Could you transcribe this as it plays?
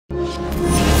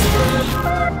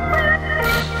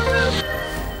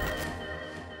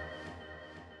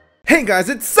Hey guys,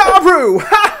 it's Saru!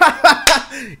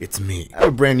 It's me. I have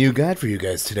a brand new guide for you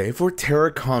guys today for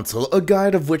TERA Console, a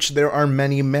guide of which there are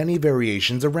many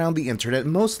variations around the internet,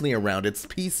 mostly around its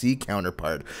PC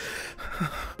counterpart.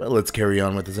 But let's carry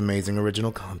on with this amazing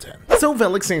original content. So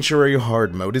Velik Sanctuary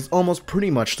Hard Mode is almost pretty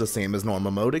much the same as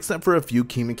normal mode, except for a few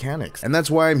key mechanics. And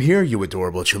that's why I'm here, you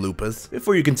adorable chalupas.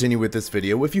 Before you continue with this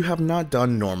video, if you have not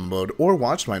done normal mode or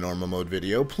watched my normal mode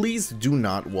video, please do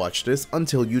not watch this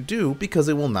until you do, because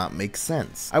it will not make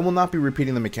sense. I will not be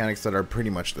repeating the mechanics that are pretty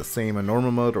much the same in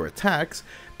normal mode or attacks,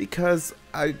 because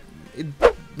I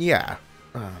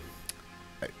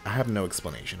have no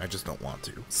explanation, I just don't want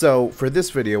to. So, for this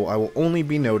video, I will only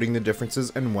be noting the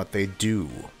differences and what they do.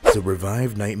 So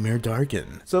revive Nightmare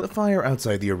Darken. So the fire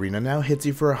outside the arena now hits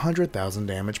you for 100,000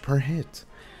 damage per hit.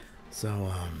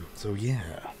 So yeah.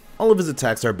 All of his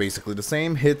attacks are basically the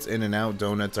same. Hits in and out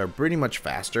donuts are pretty much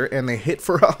faster, and they hit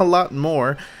for a lot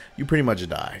more. You pretty much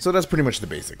die. So that's pretty much the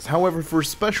basics. However, for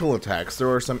special attacks,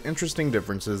 there are some interesting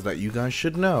differences that you guys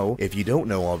should know if you don't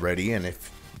know already, and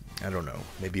if I don't know,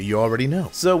 maybe you already know.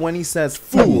 So when he says,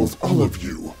 "Fools, all of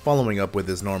you," following up with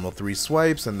his normal 3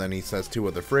 swipes, and then he says 2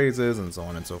 other phrases, and so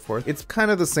on and so forth, it's kind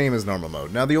of the same as normal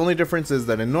mode. Now the only difference is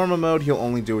that in normal mode, he'll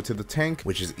only do it to the tank,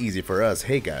 which is easy for us,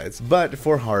 hey guys. But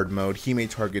for hard mode, he may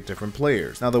target different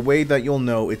players. Now the way that you'll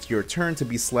know it's your turn to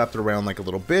be slapped around like a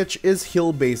little bitch is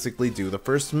he'll basically do the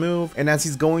first move, and as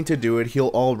he's going to do it, he'll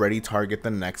already target the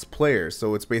next player.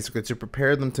 So it's basically to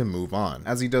prepare them to move on.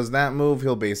 As he does that move,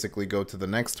 he'll basically go to the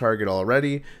next target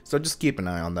already, so just keep an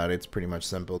eye on that. It's pretty much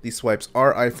simple. These swipes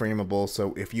are iframeable,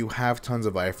 so if you have tons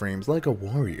of iframes, like a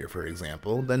warrior for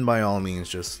example, then by all means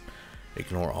just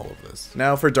ignore all of this.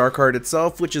 Now for Dark Heart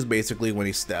itself, which is basically when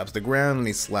he stabs the ground and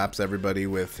he slaps everybody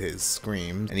with his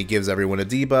screams, and he gives everyone a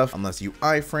debuff, unless you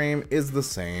iframe, is the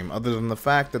same, other than the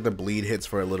fact that the bleed hits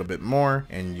for a little bit more,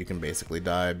 and you can basically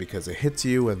die because it hits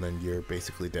you, and then you're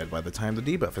basically dead by the time the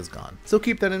debuff is gone. So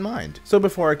keep that in mind. So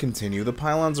before I continue, the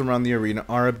pylons around the arena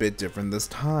are a bit different this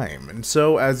time, and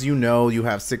so as you know, you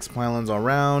have 6 pylons all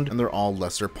around, and they're all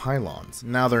lesser pylons.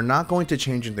 Now they're not going to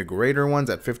change into greater ones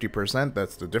at 50%,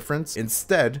 that's the difference.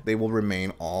 Instead, they will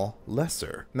remain all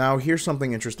lesser. Now, here's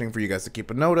something interesting for you guys to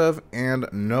keep a note of, and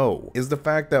know, is the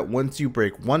fact that once you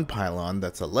break one pylon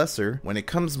that's a lesser, when it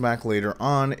comes back later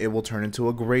on, it will turn into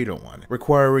a greater one,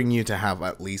 requiring you to have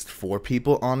at least 4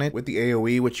 people on it with the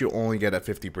AoE, which you'll only get at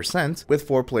 50%, with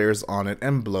 4 players on it,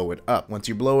 and blow it up. Once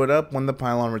you blow it up, when the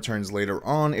pylon returns later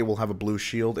on, it will have a blue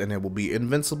shield, and it will be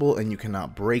invincible, and you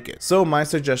cannot break it. So my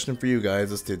suggestion for you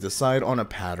guys is to decide on a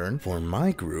pattern. For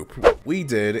my group, what we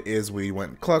did is we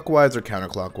went clockwise or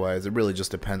counterclockwise. It really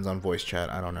just depends on voice chat.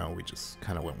 I don't know. We just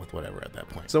kind of went with whatever at that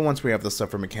point. So once we have the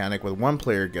suffer mechanic with one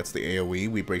player gets the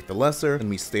AoE, we break the lesser, and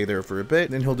we stay there for a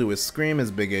bit. Then he'll do his scream, his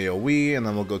big AoE, and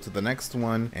then we'll go to the next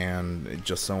one, and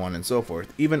just so on and so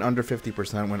forth. Even under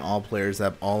 50%, when all players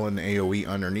have all an AoE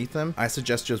underneath them, I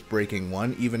suggest just breaking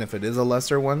one, even if it is a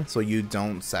lesser one, so you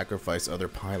don't sacrifice other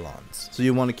pylons. So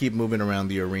you want to keep moving around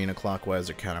the arena clockwise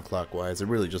or counterclockwise. It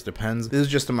really just depends. This is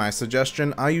just my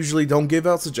suggestion. I usually don't give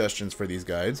out suggestions for these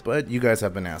guides, but you guys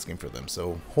have been asking for them,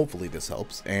 so hopefully this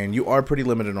helps. And you are pretty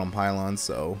limited on pylons,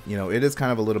 so you know it is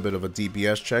kind of a little bit of a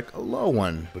DPS check, a low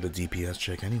one, but a DPS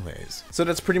check anyways. So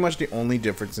that's pretty much the only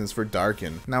differences for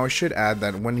Darken. Now I should add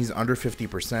that when he's under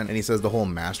 50% and he says the whole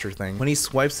master thing, when he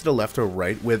swipes to the left or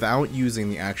right without using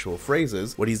the actual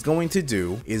phrases, what he's going to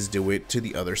do is do it to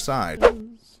the other side.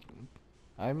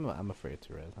 I'm afraid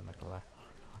to res, I'm not gonna lie.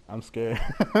 I'm scared.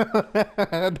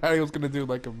 I thought he was gonna do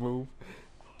like a move.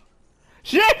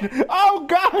 Shit! Oh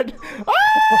god!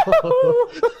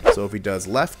 Oh! So if he does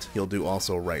left, he'll do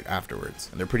also right afterwards.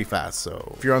 And they're pretty fast,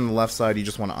 so if you're on the left side, you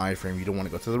just want to iframe. You don't want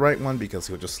to go to the right one because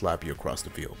he'll just slap you across the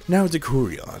field. Now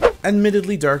Decurion.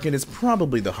 Admittedly, Darken is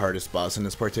probably the hardest boss in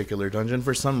this particular dungeon.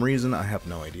 For some reason, I have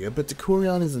no idea, but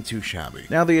Decurion isn't too shabby.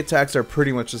 Now the attacks are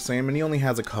pretty much the same, and he only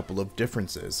has a couple of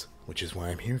differences, which is why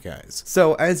I'm here, guys.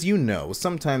 So, as you know,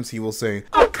 sometimes he will say,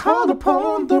 "I call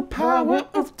upon the power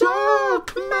of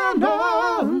dark mana."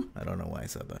 I don't know why I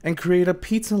said that. And create a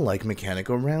pizza-like mechanic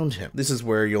around him. This is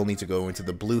where you'll need to go into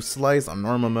the blue slice on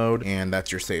normal mode, and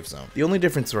that's your safe zone. The only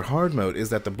difference for hard mode is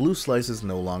that the blue slice is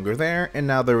no longer there, and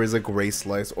now there is a gray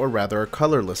slice, or rather a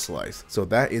colorless slice. So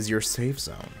that is your safe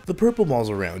zone. The purple balls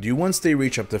around you, once they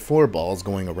reach up to 4 balls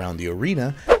going around the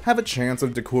arena, have a chance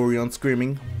of Decurion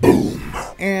screaming, "Boom!"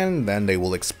 and then they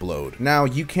will explode. Now,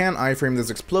 you can iframe this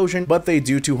explosion, but they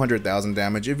do 200,000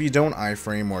 damage if you don't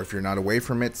iframe or if you're not away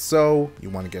from it, so you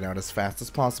want to get out as fast as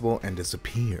possible and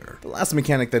disappear. The last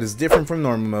mechanic that is different from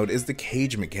normal mode is the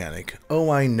cage mechanic. Oh,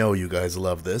 I know you guys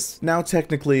love this. Now,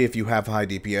 technically, if you have high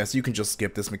DPS, you can just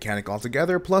skip this mechanic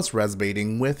altogether, plus res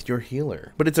baiting with your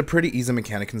healer. But it's a pretty easy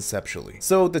mechanic conceptually.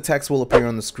 So the text will appear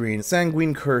on the screen,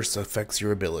 Sanguine Curse affects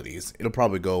your abilities. It'll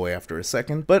probably go away after a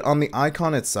second, but on the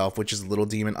icon itself, which is a little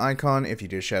demon icon, if you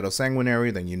did Shadow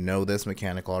Sanguinary, then you know this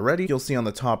mechanic already. You'll see on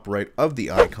the top right of the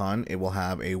icon, it will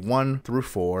have a 1 through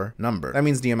 4 number. That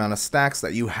means the amount of stacks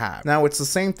that you have. Now, it's the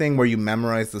same thing where you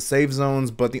memorize the save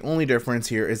zones, but the only difference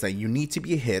here is that you need to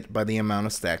be hit by the amount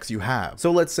of stacks you have.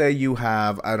 So let's say you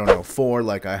have, I don't know, 4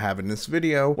 like I have in this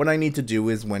video. What I need to do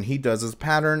is when he does his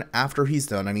pattern, after he's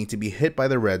done, I need to be hit by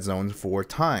the red zone 4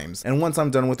 times. And once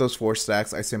I'm done with those 4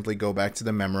 stacks, I simply go back to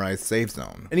the memorized save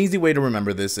zone. An easy way to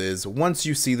remember this is, once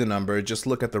you see the number, just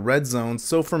look at the red zones.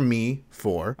 So for me,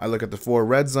 4, I look at the 4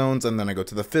 red zones and then I go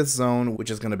to the 5th zone,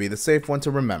 which is going to be the safe one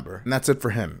to remember. And that's it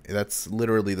for him. That's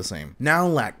literally the same. Now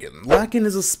Lakin. Lakin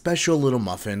is a special little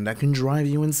muffin that can drive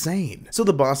you insane. So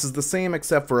the boss is the same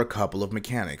except for a couple of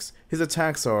mechanics. His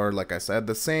attacks are, like I said,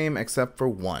 the same except for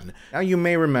one. Now you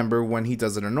may remember when he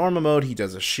does it in normal mode, he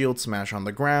does a shield smash on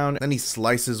the ground, then he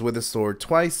slices with his sword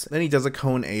twice, then he does a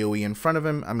cone AoE in front of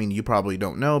him. I mean, you probably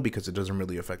don't know because it doesn't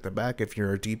really affect the back if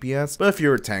you're a DPS, but if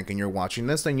you're a tank and you're watching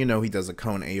this, then you know he does a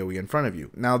cone AoE in front of you.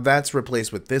 Now that's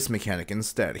replaced with this mechanic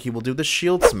instead. He will do the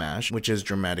shield smash, which is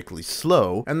dramatically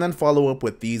slow, and then follow up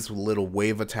with these little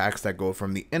wave attacks that go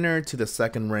from the inner to the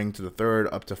second ring to the third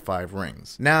up to 5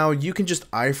 rings. Now you can just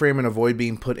iframe and avoid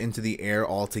being put into the air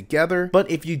altogether, but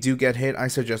if you do get hit, I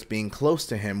suggest being close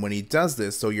to him when he does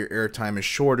this so your air time is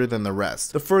shorter than the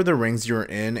rest. The further rings you're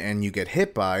in and you get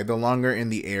hit by, the longer in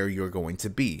the air you're going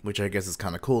to be, which I guess is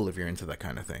kind of cool if you're into that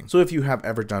kind of thing. So if you have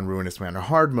ever done Ruinous Manor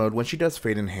hard mode, when she does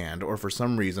Fate in Hand, or for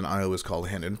some reason I always call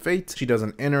Hand in Fate, she does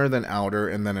an inner, then outer,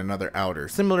 and then another outer.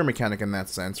 Similar mechanic in that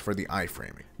sense for the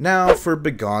iframing. Now for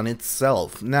Begone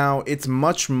itself. Now it's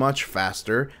much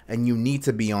faster and you need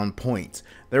to be on point.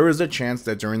 There is a chance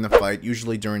that during the fight,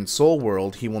 usually during Soul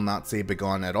World, he will not say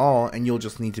Begone at all, and you'll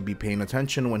just need to be paying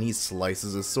attention when he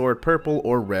slices his sword purple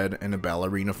or red in a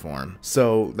ballerina form.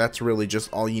 So that's really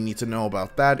just all you need to know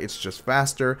about that. It's just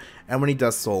faster, and when he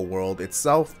does Soul World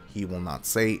itself, he will not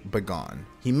say Begone.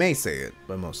 He may say it,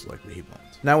 but most likely he won't.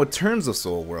 Now in terms of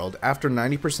Soul World, after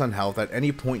 90% health at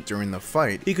any point during the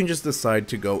fight, he can just decide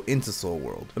to go into Soul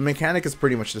World. The mechanic is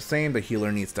pretty much the same. The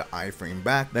healer needs to iframe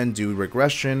back, then do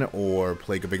Regression or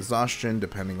Plague of Exhaustion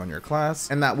depending on your class,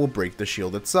 and that will break the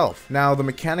shield itself. Now the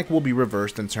mechanic will be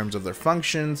reversed in terms of their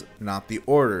functions, not the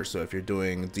order. So if you're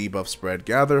doing debuff, spread,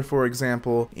 gather, for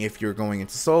example, if you're going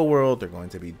into Soul World, they're going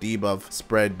to be debuff,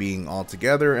 spread being all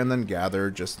together, and then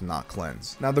gather just not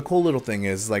cleanse. Now the cool little thing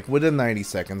is, like within 90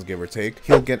 seconds give or take,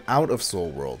 he'll get out of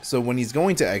Soul World. So when he's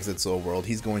going to exit Soul World,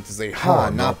 he's going to say, ha,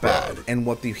 not bad. And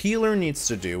what the healer needs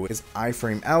to do is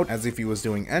iframe out as if he was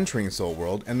doing entering Soul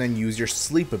World, and then use your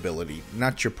sleep ability,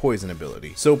 not your poison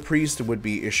ability. So Priest would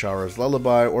be Ishara's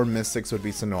Lullaby, or Mystics would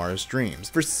be Sonora's Dreams.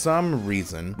 For some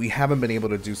reason, we haven't been able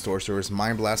to do Sorcerer's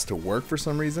Mind Blast to work for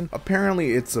some reason.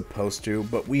 Apparently it's supposed to,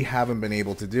 but we haven't been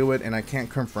able to do it, and I can't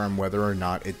confirm whether or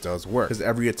not it does work, because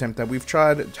every attempt that we've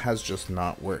tried has just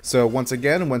not worked. So once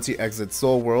again, once he exits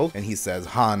Soul World and he says,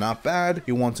 ha, not bad,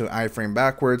 you want to iframe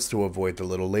backwards to avoid the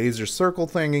little laser circle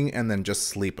thingy, and then just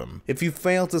sleep him. If you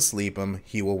fail to sleep him,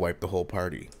 he will wipe the whole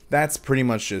party. That's pretty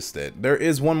much just it. There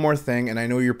is one more thing, and I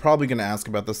know you're probably going to ask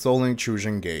about the Soul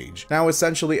Intrusion gauge. Now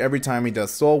essentially every time he does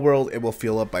Soul World, it will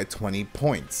fill up by 20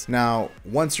 points. Now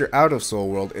once you're out of Soul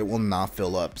World, it will not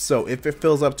fill up. So if it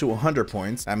fills up to 100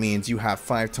 points, that means you have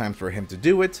 5 times for him to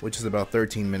do it, which is about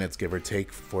 13 minutes give or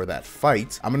take for that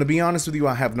fight. I'm gonna be honest with you,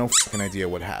 I have no fucking idea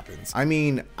what happens. I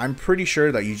mean, I'm pretty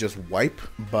sure that you just wipe,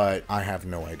 but I have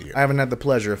no idea. I haven't had the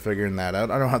pleasure of figuring that out.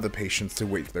 I don't have the patience to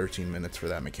wait 13 minutes for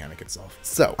that mechanic itself.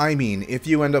 So I mean, if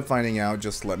you end up finding out,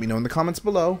 just let me know in the comments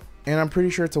below, and I'm pretty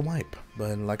sure it's a wipe.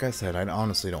 But like I said, I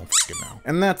honestly don't fucking know.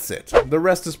 And that's it. The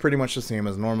rest is pretty much the same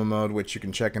as normal mode, which you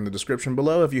can check in the description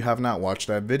below if you have not watched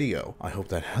that video. I hope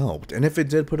that helped, and if it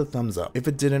did, put a thumbs up. If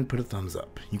it didn't, put a thumbs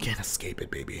up. You can't escape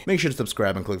it, baby. Make sure to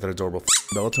subscribe and click that adorable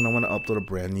bell to know when I upload a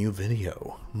brand new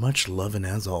video. Much love, and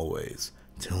as always,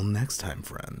 till next time,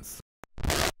 friends.